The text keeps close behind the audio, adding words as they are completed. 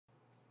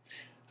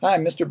Hi,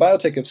 I'm Mr.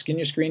 Biotech of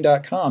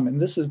SkinYourScreen.com, and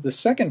this is the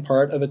second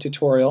part of a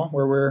tutorial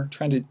where we're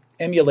trying to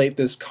emulate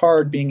this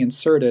card being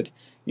inserted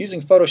using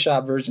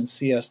Photoshop version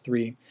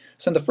CS3.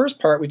 So in the first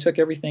part we took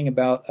everything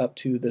about up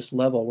to this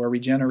level where we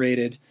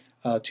generated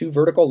two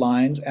vertical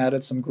lines,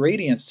 added some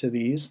gradients to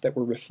these that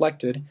were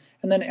reflected,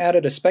 and then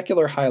added a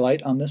specular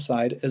highlight on this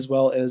side as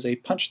well as a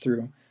punch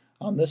through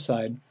on this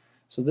side.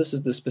 So this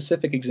is the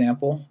specific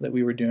example that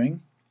we were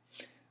doing.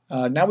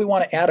 Now we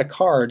want to add a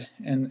card,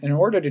 and in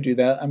order to do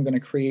that I'm going to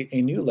create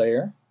a new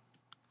layer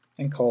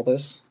and call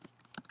this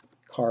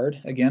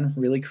card. Again,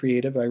 really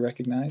creative, I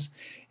recognize.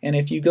 And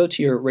if you go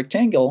to your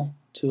rectangle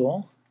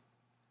tool,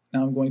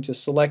 now I'm going to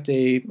select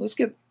let's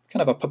get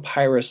kind of a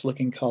papyrus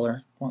looking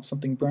color. I want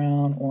something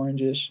brown,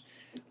 orangish,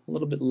 a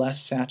little bit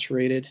less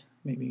saturated,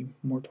 maybe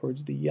more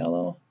towards the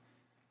yellow.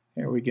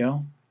 There we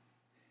go.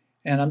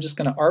 And I'm just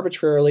going to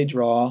arbitrarily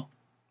draw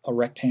a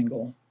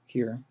rectangle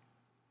here.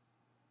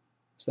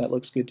 So that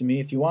looks good to me.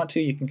 If you want to,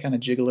 you can kind of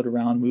jiggle it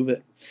around, move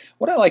it.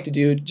 What I like to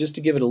do, just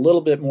to give it a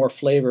little bit more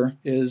flavor,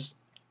 is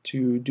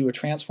to do a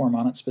transform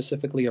on it,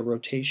 specifically a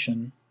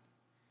rotation.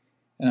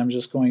 And I'm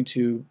just going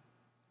to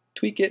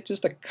tweak it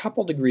just a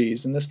couple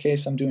degrees. In this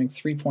case, I'm doing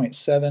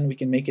 3.7. We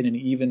can make it an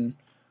even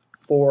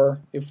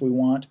 4 if we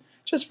want,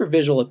 just for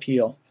visual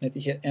appeal. And if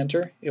you hit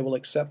enter, it will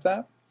accept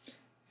that.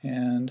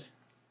 And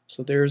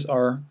so there's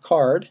our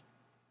card.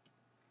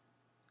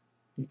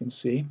 You can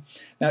see.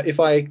 Now if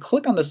I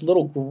click on this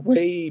little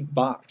gray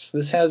box,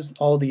 this has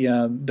all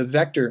the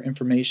vector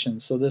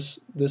information. So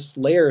this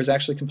layer is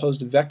actually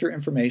composed of vector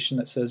information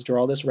that says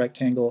draw this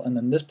rectangle, and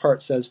then this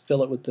part says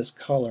fill it with this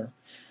color.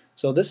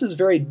 So this is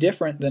very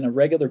different than a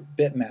regular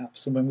bitmap.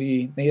 So when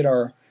we made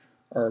our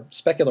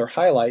specular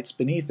highlights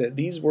beneath it,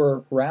 these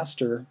were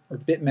raster or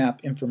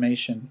bitmap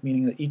information,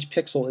 meaning that each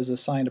pixel is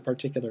assigned a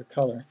particular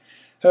color.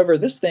 However,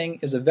 this thing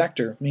is a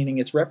vector, meaning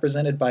it's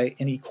represented by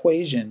an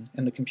equation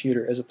in the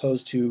computer as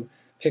opposed to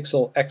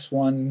pixel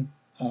x1,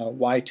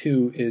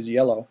 y2 is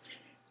yellow.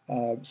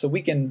 So we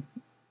can,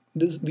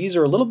 these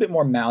are a little bit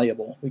more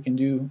malleable. We can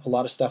do a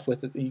lot of stuff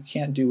with it that you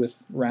can't do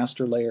with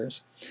raster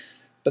layers.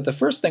 But the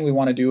first thing we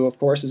want to do, of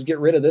course, is get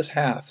rid of this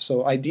half.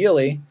 So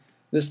ideally,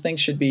 this thing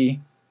should be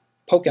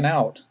poking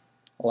out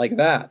like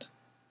that.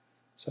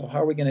 So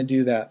how are we going to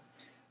do that?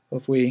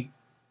 Well, if we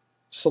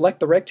select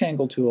the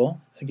rectangle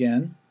tool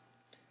again,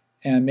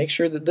 and make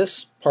sure that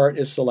this part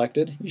is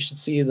selected, you should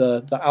see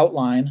the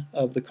outline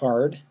of the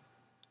card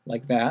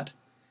like that.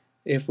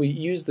 If we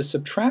use the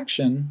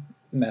subtraction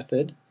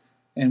method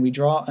and we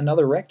draw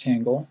another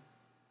rectangle,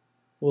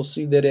 we'll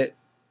see that it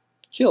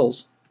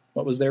kills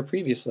what was there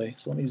previously.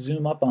 So let me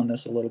zoom up on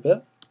this a little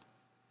bit.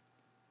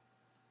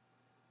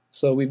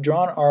 So we've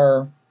drawn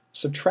our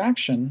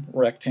subtraction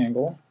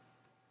rectangle,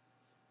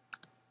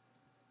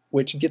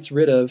 which gets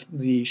rid of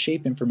the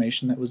shape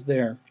information that was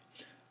there.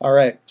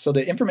 Alright, so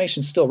the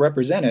information is still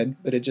represented,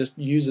 but it just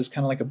uses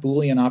kind of like a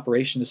Boolean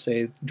operation to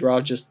say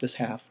draw just this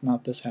half,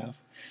 not this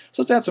half.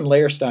 So let's add some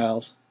layer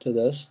styles to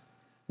this.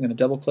 I'm going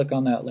to double click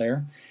on that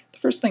layer. The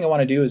first thing I want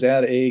to do is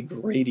add a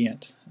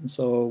gradient. And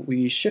so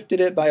we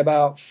shifted it by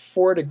about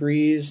 4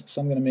 degrees,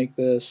 so I'm going to make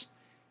this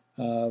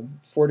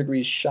 4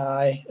 degrees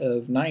shy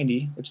of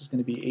 90, which is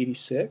going to be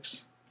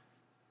 86.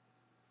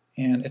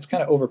 And it's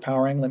kind of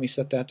overpowering. Let me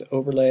set that to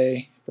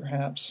overlay,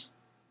 perhaps.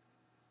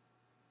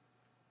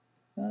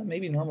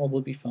 Maybe normal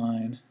will be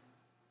fine.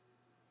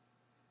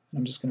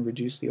 I'm just going to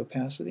reduce the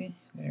opacity.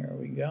 There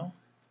we go.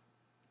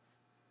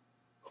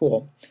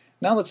 Cool.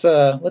 Now let's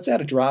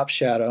add a drop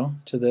shadow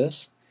to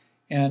this,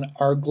 and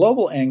our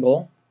global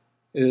angle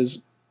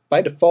is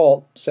by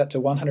default set to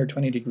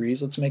 120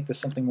 degrees. Let's make this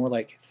something more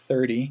like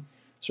 30.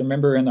 So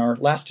remember, in our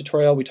last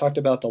tutorial we talked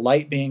about the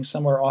light being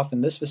somewhere off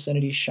in this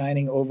vicinity,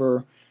 shining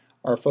over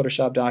our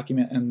Photoshop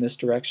document in this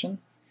direction.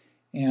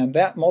 And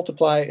that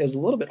multiply is a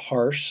little bit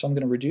harsh, so I'm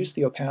going to reduce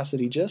the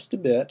opacity just a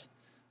bit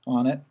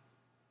on it.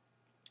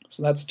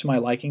 So that's to my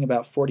liking,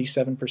 about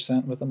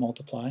 47% with a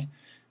multiply.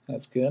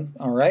 That's good.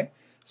 Alright,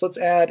 so let's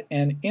add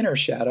an inner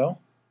shadow.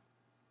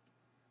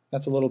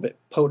 That's a little bit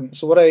potent.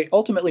 So what I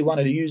ultimately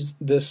wanted to use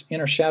this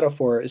inner shadow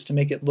for is to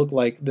make it look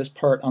like this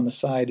part on the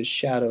side is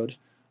shadowed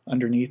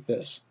underneath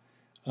this.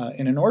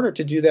 And in order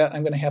to do that,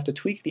 I'm going to have to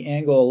tweak the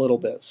angle a little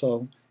bit.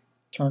 So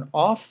turn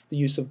off the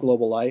use of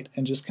global light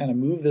and just kind of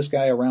move this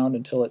guy around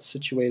until it's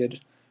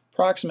situated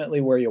approximately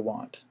where you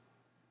want.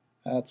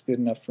 That's good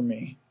enough for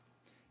me.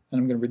 And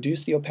I'm going to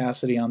reduce the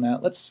opacity on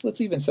that. Let's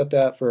even set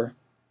that for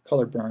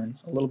color burn,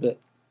 a little bit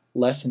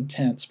less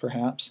intense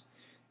perhaps.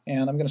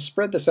 And I'm going to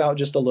spread this out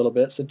just a little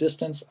bit. So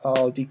distance,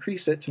 I'll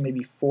decrease it to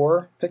maybe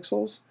 4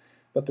 pixels,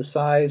 but the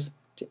size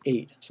to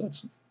 8. So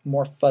it's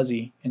more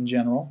fuzzy in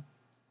general.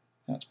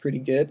 That's pretty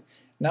good.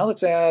 Now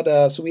let's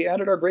add, so we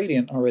added our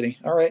gradient already.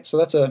 Alright, so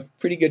that's a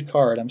pretty good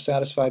card. I'm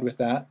satisfied with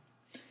that.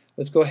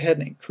 Let's go ahead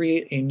and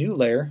create a new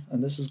layer,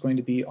 and this is going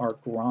to be our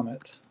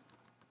gromet.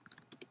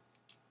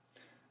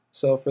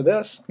 So for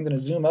this, I'm going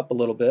to zoom up a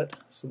little bit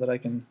so that I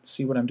can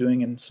see what I'm doing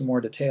in some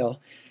more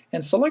detail,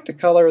 and select a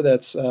color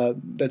that's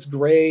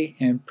gray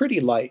and pretty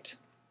light.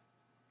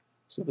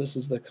 So this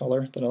is the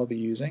color that I'll be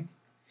using.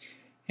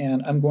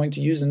 and I'm going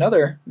to use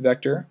another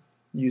vector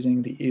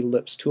using the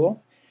ellipse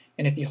tool.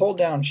 And if you hold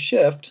down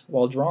Shift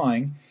while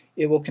drawing,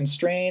 it will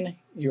constrain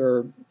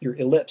your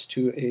ellipse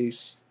to a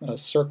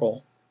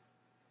circle.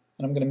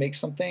 And I'm going to make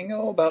something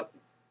about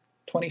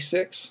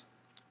 26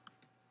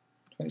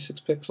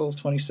 pixels,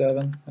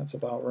 27, that's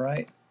about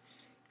right.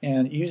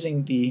 And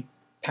using the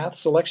path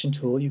selection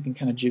tool, you can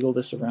kind of jiggle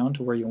this around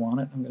to where you want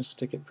it. I'm going to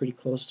stick it pretty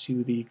close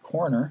to the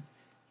corner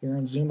here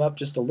and zoom up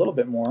just a little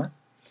bit more.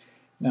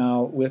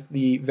 Now with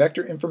the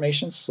vector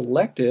information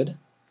selected,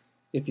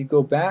 if you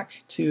go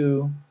back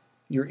to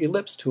your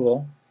ellipse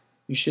tool,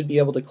 you should be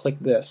able to click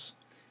this.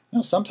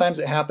 Now sometimes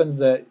it happens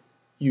that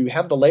you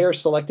have the layer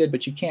selected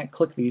but you can't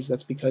click these.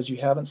 That's because you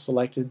haven't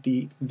selected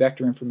the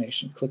vector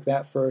information. Click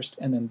that first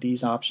and then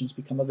these options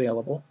become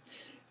available.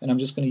 And I'm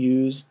just going to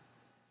use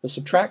the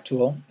subtract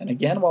tool, and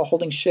again while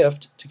holding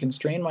Shift to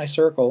constrain my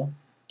circle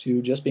to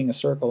just being a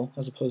circle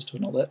as opposed to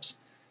an ellipse,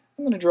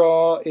 I'm going to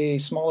draw a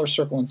smaller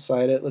circle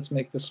inside it. Let's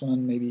make this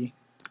one maybe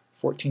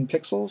 14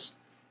 pixels,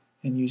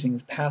 and using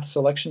the path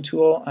selection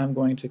tool I'm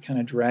going to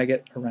kind of drag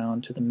it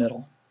around to the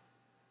middle.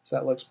 So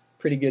that looks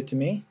pretty good to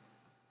me.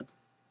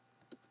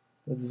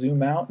 Let's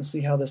zoom out and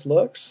see how this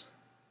looks.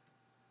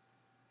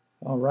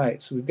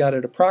 Alright, so we've got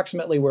it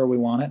approximately where we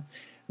want it.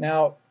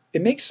 Now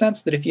it makes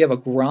sense that if you have a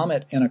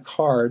grommet in a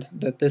card,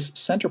 that this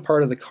center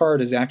part of the card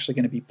is actually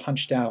going to be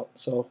punched out.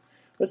 So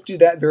let's do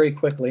that very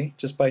quickly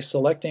just by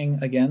selecting,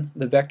 again,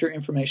 the vector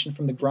information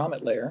from the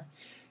grommet layer.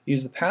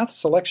 Use the path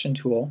selection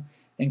tool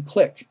and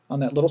click on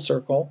that little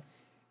circle,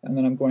 and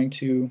then I'm going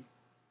to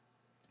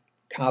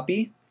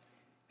copy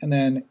and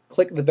then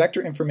click the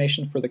vector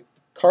information for the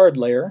card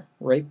layer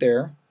right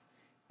there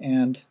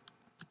and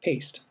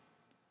paste.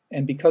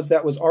 And because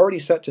that was already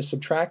set to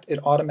subtract, it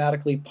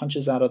automatically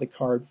punches out of the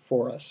card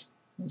for us.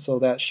 And so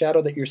that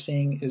shadow that you're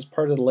seeing is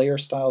part of the layer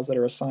styles that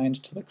are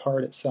assigned to the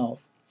card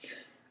itself.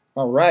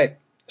 Alright,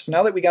 so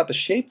now that we got the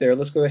shape there,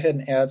 let's go ahead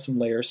and add some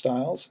layer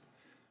styles.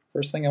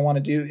 First thing I want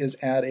to do is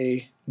add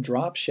a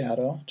drop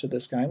shadow to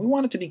this guy. We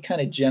want it to be kind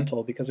of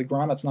gentle because a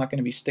grommet's not going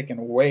to be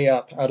sticking way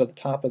up out of the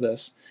top of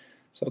this.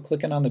 So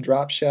clicking on the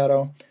drop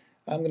shadow,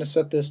 I'm going to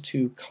set this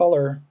to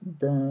color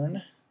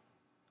burn.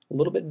 A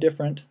little bit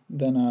different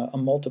than a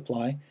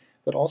multiply,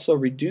 but also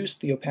reduce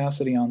the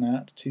opacity on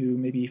that to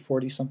maybe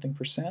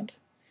 40-something%,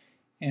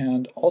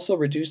 and also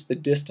reduce the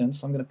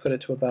distance. I'm going to put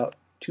it to about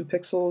 2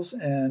 pixels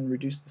and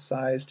reduce the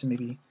size to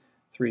maybe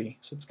 3,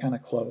 so it's kind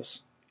of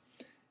close.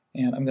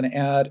 And I'm going to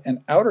add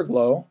an outer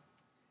glow,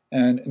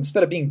 and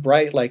instead of being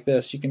bright like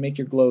this, you can make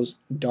your glows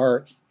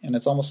dark, and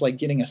it's almost like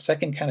getting a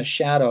second kind of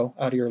shadow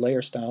out of your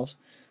layer styles.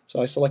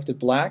 So I selected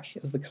black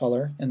as the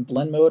color. In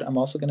blend mode, I'm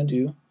also going to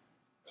do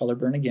color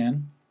burn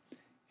again.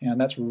 And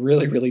that's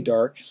really, really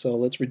dark, so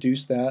let's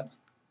reduce that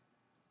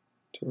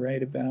to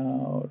right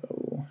about,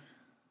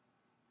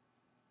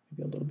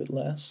 maybe a little bit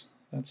less.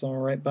 That's all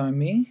right by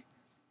me.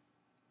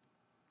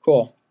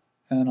 Cool,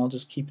 and I'll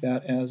just keep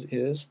that as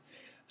is.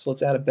 So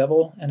let's add a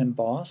bevel and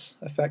emboss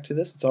effect to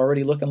this. It's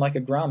already looking like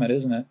a grommet,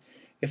 isn't it?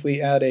 If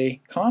we add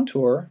a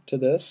contour to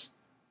this,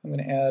 I'm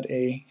going to add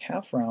a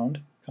half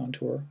round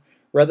contour.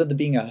 Rather than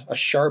being a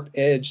sharp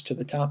edge to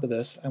the top of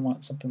this, I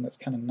want something that's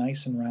kind of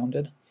nice and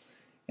rounded.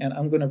 And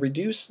I'm going to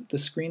reduce the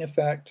screen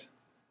effect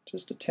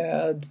just a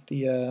tad,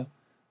 the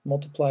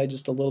multiply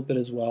just a little bit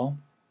as well.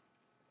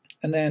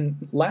 And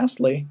then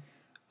lastly,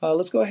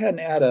 let's go ahead and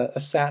add a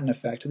satin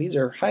effect. These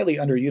are highly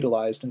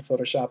underutilized in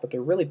Photoshop, but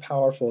they're really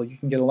powerful. You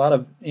can get a lot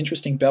of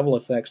interesting bevel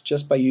effects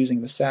just by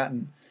using the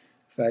satin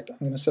effect. I'm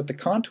going to set the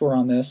contour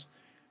on this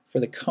for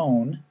the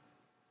cone.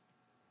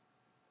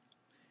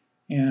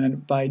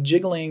 And by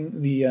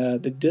jiggling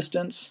the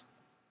distance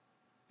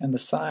and the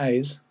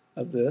size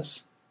of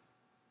this,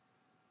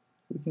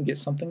 we can get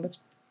something that's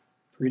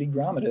pretty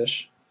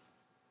grommetish.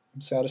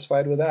 I'm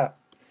satisfied with that.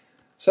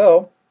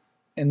 So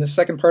in the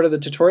second part of the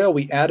tutorial,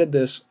 we added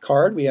this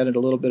card. We added a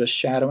little bit of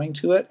shadowing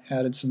to it,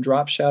 added some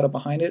drop shadow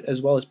behind it,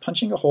 as well as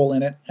punching a hole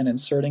in it and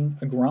inserting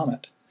a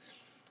grommet.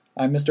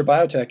 I'm Mr.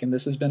 Biotech, and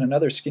this has been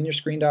another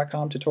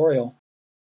SkinYourScreen.com tutorial.